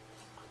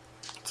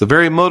 It's the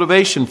very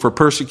motivation for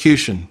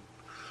persecution.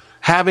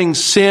 Having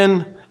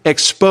sin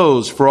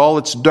exposed for all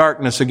its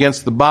darkness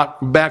against the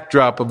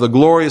backdrop of the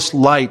glorious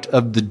light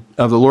of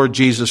the Lord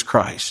Jesus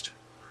Christ.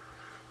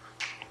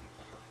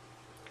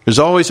 There's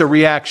always a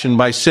reaction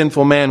by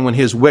sinful man when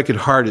his wicked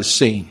heart is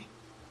seen.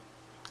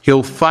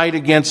 He'll fight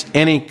against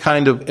any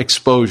kind of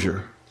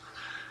exposure.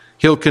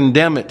 He'll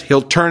condemn it.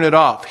 He'll turn it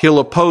off. He'll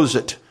oppose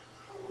it.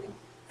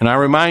 And I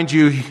remind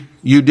you,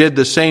 you did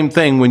the same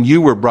thing when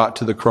you were brought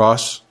to the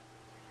cross.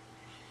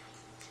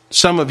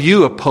 Some of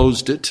you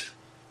opposed it.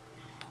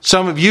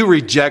 Some of you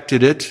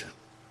rejected it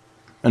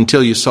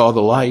until you saw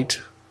the light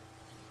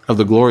of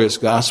the glorious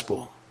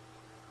gospel.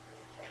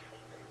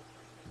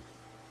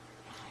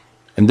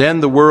 And then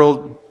the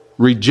world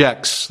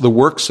rejects the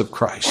works of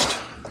Christ.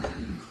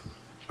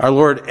 Our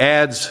Lord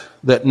adds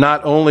that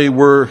not only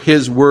were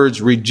his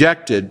words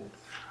rejected,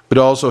 but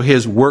also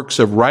his works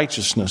of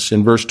righteousness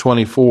in verse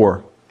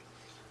 24.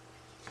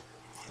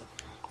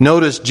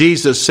 Notice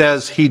Jesus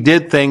says he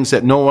did things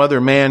that no other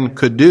man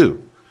could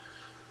do,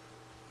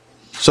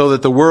 so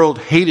that the world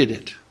hated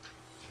it.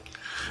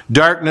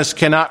 Darkness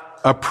cannot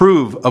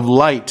approve of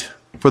light,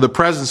 for the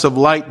presence of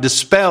light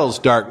dispels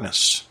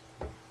darkness.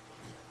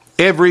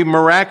 Every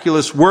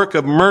miraculous work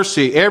of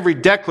mercy, every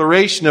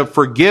declaration of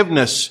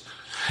forgiveness,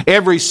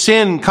 every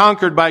sin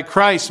conquered by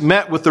Christ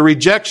met with the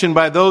rejection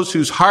by those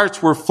whose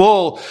hearts were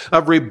full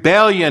of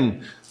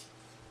rebellion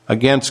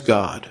against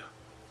God.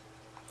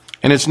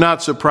 And it's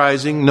not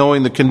surprising,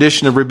 knowing the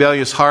condition of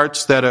rebellious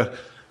hearts, that a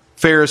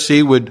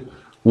Pharisee would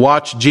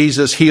watch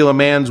Jesus heal a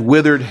man's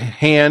withered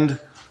hand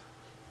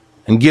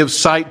and give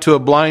sight to a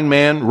blind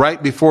man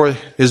right before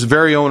his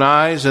very own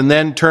eyes, and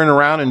then turn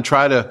around and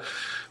try to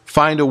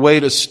find a way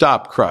to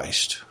stop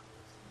Christ.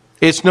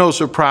 It's no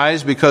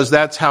surprise, because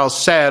that's how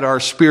sad our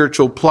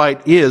spiritual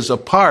plight is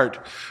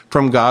apart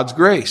from God's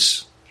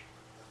grace.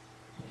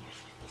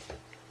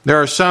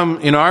 There are some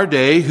in our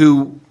day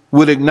who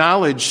would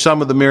acknowledge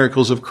some of the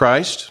miracles of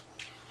Christ,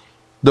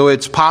 though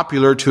it's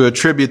popular to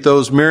attribute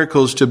those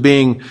miracles to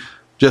being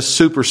just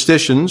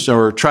superstitions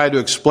or try to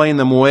explain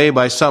them away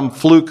by some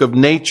fluke of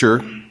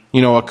nature,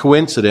 a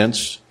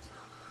coincidence.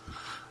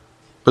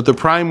 But the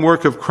prime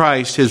work of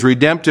Christ, His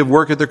redemptive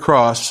work at the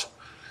cross,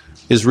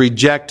 is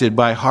rejected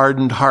by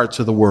hardened hearts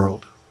of the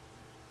world.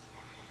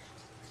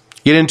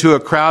 Get into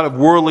a crowd of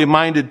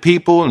worldly-minded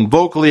people and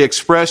vocally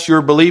express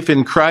your belief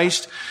in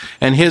Christ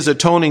and His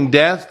atoning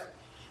death,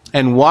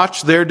 and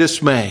watch their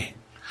dismay.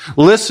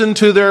 Listen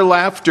to their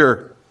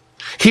laughter.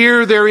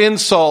 Hear their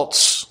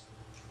insults.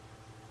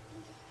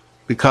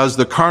 Because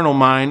the carnal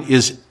mind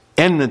is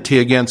enmity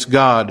against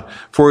God,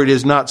 for it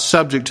is not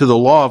subject to the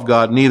law of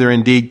God, neither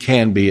indeed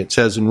can be. It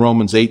says in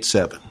Romans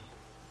 8:7.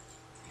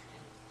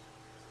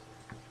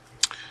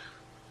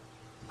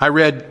 I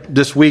read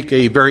this week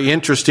a very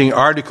interesting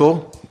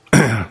article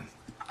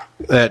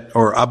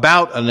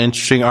about an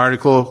interesting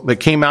article that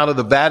came out of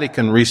the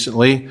Vatican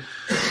recently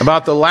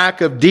about the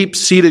lack of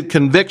deep-seated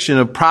conviction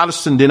of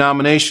Protestant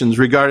denominations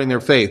regarding their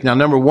faith. Now,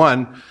 number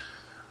one,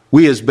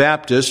 we as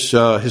Baptists,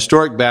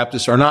 historic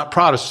Baptists, are not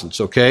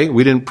Protestants, okay?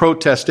 We didn't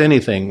protest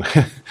anything.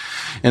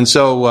 And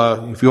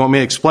so if you want me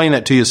to explain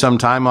that to you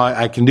sometime,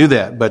 I can do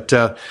that. But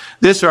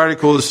this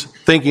article is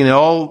thinking that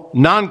all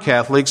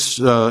non-Catholics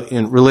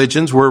in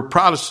religions were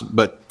Protestant.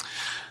 But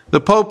the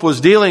Pope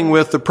was dealing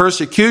with the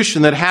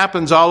persecution that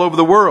happens all over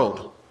the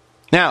world.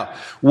 Now,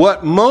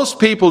 what most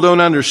people don't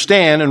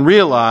understand and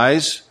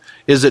realize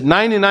is that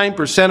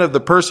 99% of the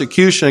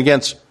persecution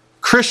against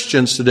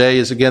Christians today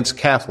is against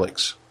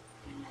Catholics.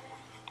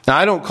 Now,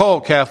 I don't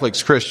call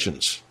Catholics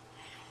Christians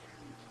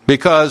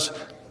because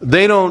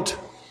they don't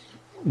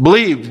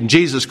believe in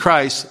Jesus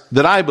Christ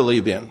that I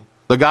believe in,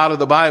 the God of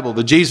the Bible,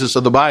 the Jesus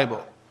of the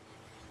Bible.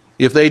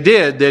 If they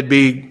did, there'd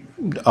be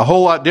a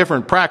whole lot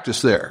different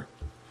practice there.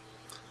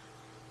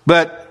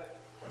 But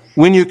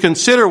when you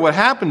consider what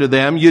happened to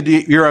them,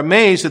 you're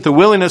amazed at the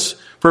willingness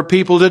for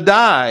people to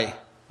die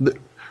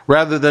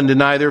rather than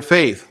deny their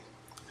faith.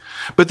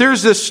 But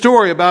there's this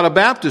story about a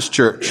Baptist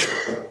church.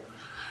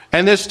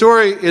 And this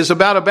story is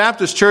about a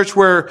Baptist church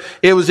where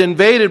it was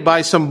invaded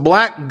by some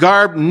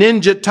black-garbed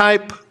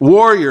ninja-type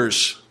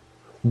warriors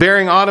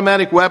bearing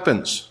automatic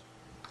weapons.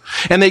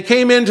 And they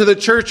came into the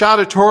church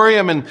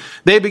auditorium and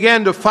they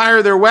began to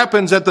fire their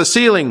weapons at the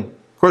ceiling.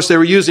 Of course, they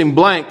were using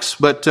blanks,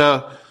 but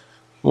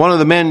one of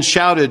the men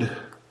shouted,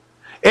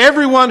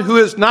 "Everyone who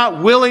is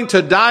not willing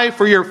to die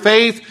for your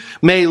faith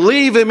may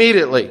leave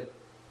immediately."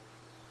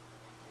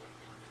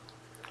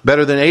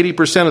 Better than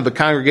 80% of the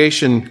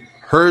congregation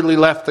hurriedly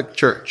left the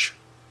church.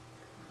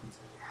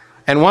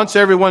 And once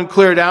everyone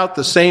cleared out,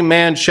 the same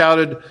man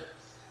shouted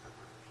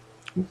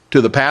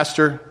to the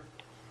pastor,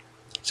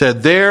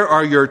 said, "There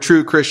are your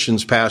true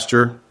Christians,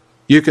 Pastor.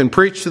 You can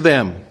preach to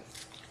them."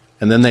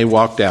 And then they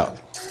walked out.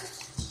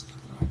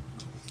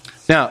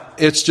 Now,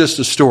 it's just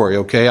a story,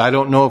 okay? I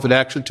don't know if it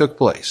actually took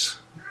place.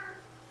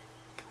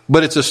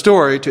 But it's a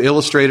story to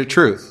illustrate a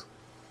truth.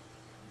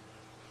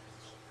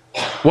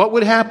 What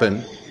would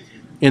happen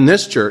in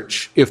this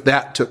church if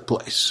that took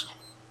place?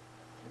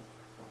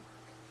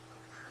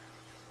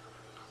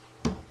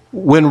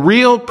 When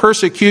real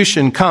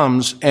persecution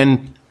comes,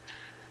 and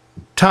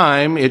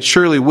time, it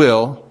surely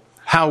will,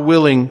 how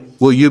willing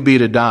will you be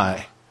to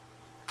die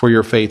for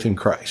your faith in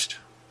Christ?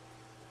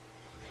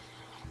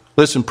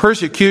 Listen,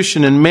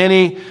 persecution in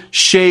many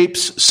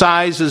shapes,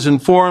 sizes,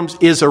 and forms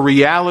is a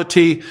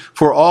reality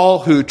for all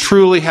who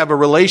truly have a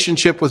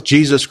relationship with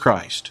Jesus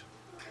Christ.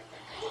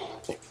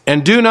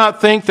 And do not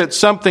think that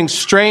something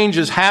strange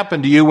has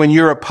happened to you when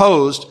you're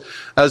opposed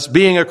as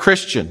being a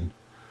Christian.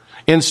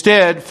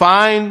 Instead,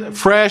 find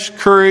fresh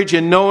courage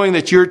in knowing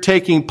that you're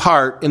taking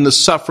part in the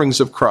sufferings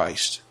of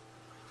Christ.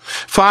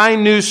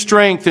 Find new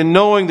strength in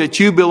knowing that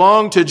you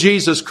belong to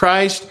Jesus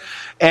Christ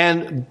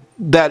and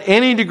that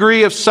any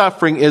degree of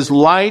suffering is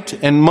light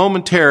and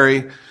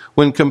momentary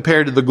when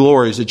compared to the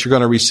glories that you're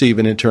going to receive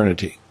in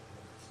eternity.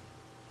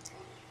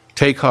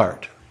 Take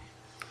heart.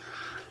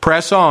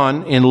 Press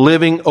on in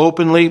living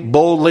openly,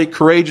 boldly,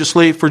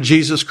 courageously for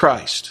Jesus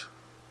Christ.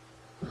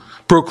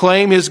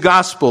 Proclaim His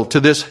gospel to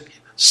this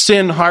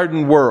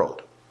sin-hardened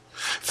world.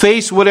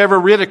 Face whatever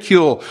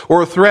ridicule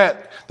or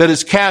threat that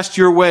is cast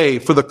your way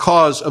for the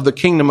cause of the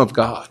kingdom of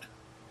God.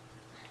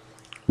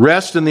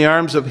 Rest in the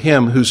arms of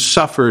him who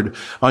suffered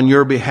on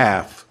your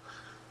behalf,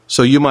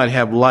 so you might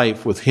have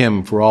life with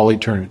him for all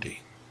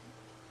eternity.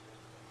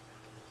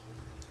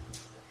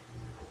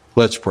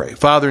 Let's pray.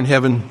 Father in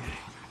heaven,